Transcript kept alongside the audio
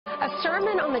A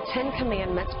sermon on the Ten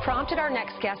Commandments prompted our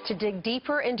next guest to dig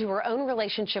deeper into her own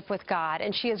relationship with God,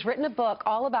 and she has written a book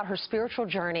all about her spiritual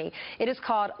journey. It is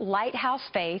called Lighthouse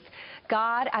Faith,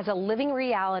 God as a Living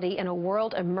Reality in a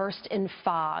World Immersed in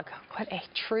Fog. What a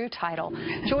true title.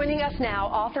 Joining us now,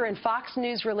 author and Fox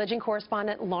News religion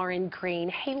correspondent Lauren Green.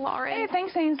 Hey, Lauren. Hey,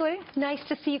 thanks, Ainsley. Nice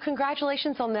to see you.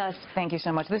 Congratulations on this. Thank you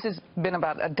so much. This has been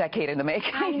about a decade in the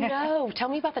making. I know. Tell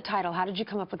me about the title. How did you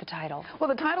come up with the title? Well,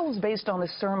 the title was based on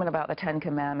this sermon about the Ten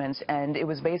Commandments, and it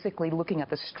was basically looking at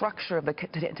the structure of the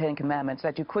Ten Commandments,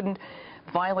 that you couldn't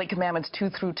violate commandments 2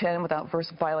 through 10 without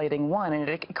first violating 1. And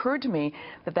it occurred to me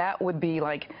that that would be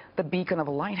like the beacon of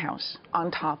a lighthouse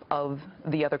on top of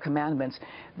the other commandments.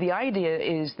 The idea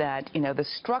is that, you know, the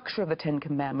structure of the Ten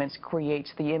Commandments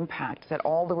creates the impact that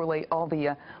all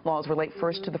the laws relate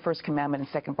first to the first commandment and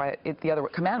second by the other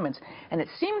commandments. And it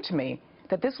seemed to me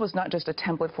that this was not just a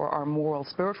template for our moral,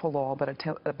 spiritual law, but a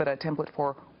template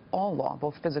for all law,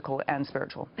 both physical and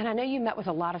spiritual. And I know you met with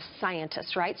a lot of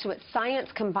scientists, right? So it's science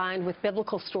combined with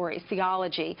biblical stories,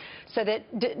 theology. So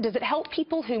that does it help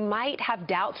people who might have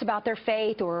doubts about their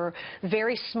faith or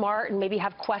very smart and maybe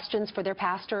have questions for their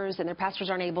pastors and their pastors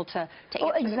aren't able to answer?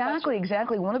 Well,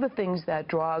 exactly. One of the things that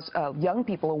draws young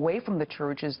people away from the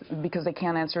church is because they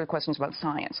can't answer questions about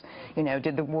science. You know,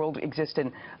 did the world exist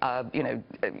in,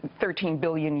 13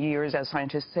 billion years, as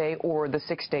scientists say, or the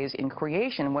 6 days in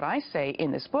creation? And what I say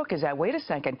in this book is that, wait a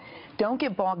second, don't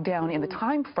get bogged down in the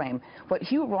time frame. What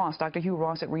Dr. Hugh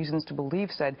Ross at Reasons to Believe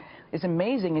said is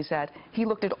amazing is that he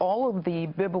looked at all of the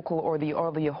biblical or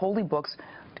the holy books,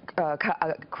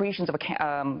 creation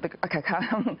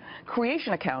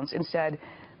accounts, and said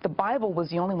the Bible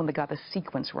was the only one that got the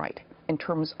sequence right in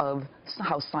terms of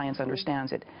how science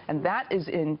understands it. And that is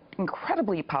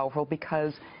incredibly powerful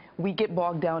because we get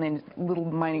bogged down in little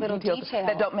details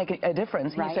that don't make a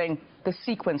difference. Right. He's saying the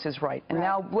sequence is right. And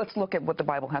now let's look at what the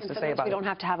Bible has to say about it. We don't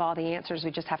have to have all the answers.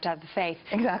 We just have to have the faith.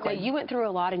 Exactly. Now, you went through a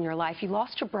lot in your life. You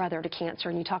lost your brother to cancer,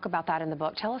 and you talk about that in the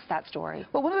book. Tell us that story.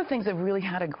 Well, one of the things that really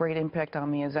had a great impact on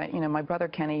me is that, you know, my brother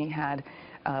Kenny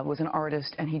was an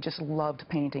artist, and he just loved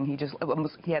painting.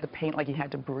 He had to paint like he had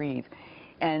to breathe.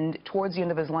 And towards the end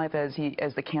of his life, as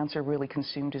the cancer really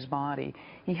consumed his body,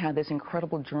 he had this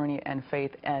incredible journey and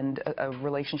faith and a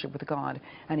relationship with God.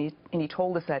 And he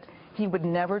told us that he would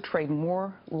never trade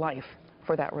more life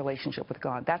for that relationship with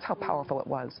God. That's how powerful it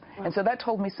was. And so that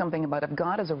told me something about if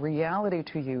God is a reality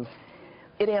to you,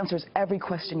 it answers every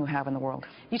question you have in the world.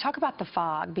 You talk about the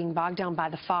fog, being bogged down by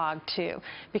the fog, too,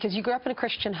 because you grew up in a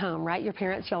Christian home, right? Your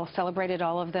parents, y'all celebrated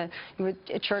you were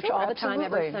at church all the time,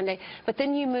 every Sunday. But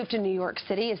then you moved to New York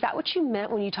City. Is that what you meant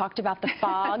when you talked about the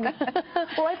fog?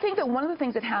 Well, I think that one of the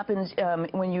things that happens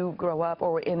when you grow up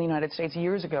or in the United States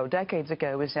years ago, decades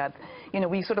ago, is that, you know,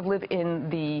 we sort of live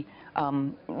in the,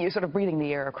 you're sort of breathing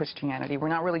the air of Christianity. We're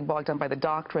not really bogged down by the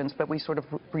doctrines, but we sort of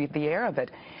breathe the air of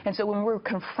it. And so when we're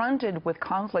confronted with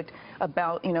conflict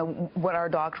about, you know, what our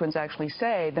doctrines actually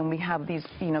say, then we have these,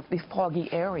 you know, these foggy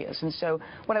areas. And so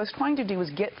what I was trying to do was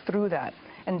get through that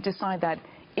and decide that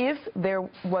if there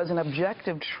was an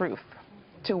objective truth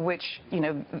to which, you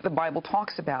know, the Bible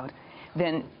talks about,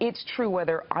 then it's true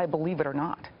whether I believe it or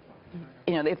not.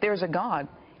 You know, if there's a God,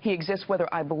 he exists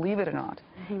whether I believe it or not.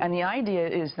 And the idea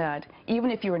is that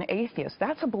even if you're an atheist,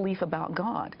 that's a belief about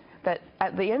God. That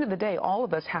at the end of the day, all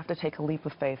of us have to take a leap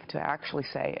of faith to actually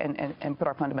say and put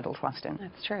our fundamental trust in.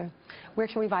 That's true. Where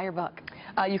can we buy your book?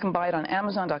 You can buy it on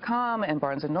Amazon.com and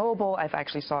Barnes & Noble. I've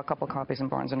actually saw a couple copies in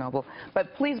Barnes & Noble.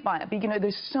 But please buy it. You know,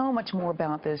 there's so much more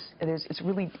about this. It's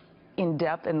really in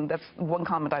depth, and that's one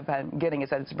comment I've been getting is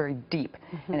that it's very deep.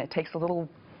 And it takes a little,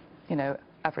 you know,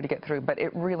 effort to get through, but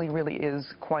it really, really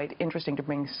is quite interesting to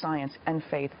bring science and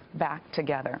faith back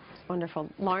together. Wonderful.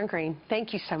 Lauren Green,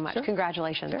 thank you so much. Sure.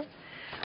 Congratulations. Sure.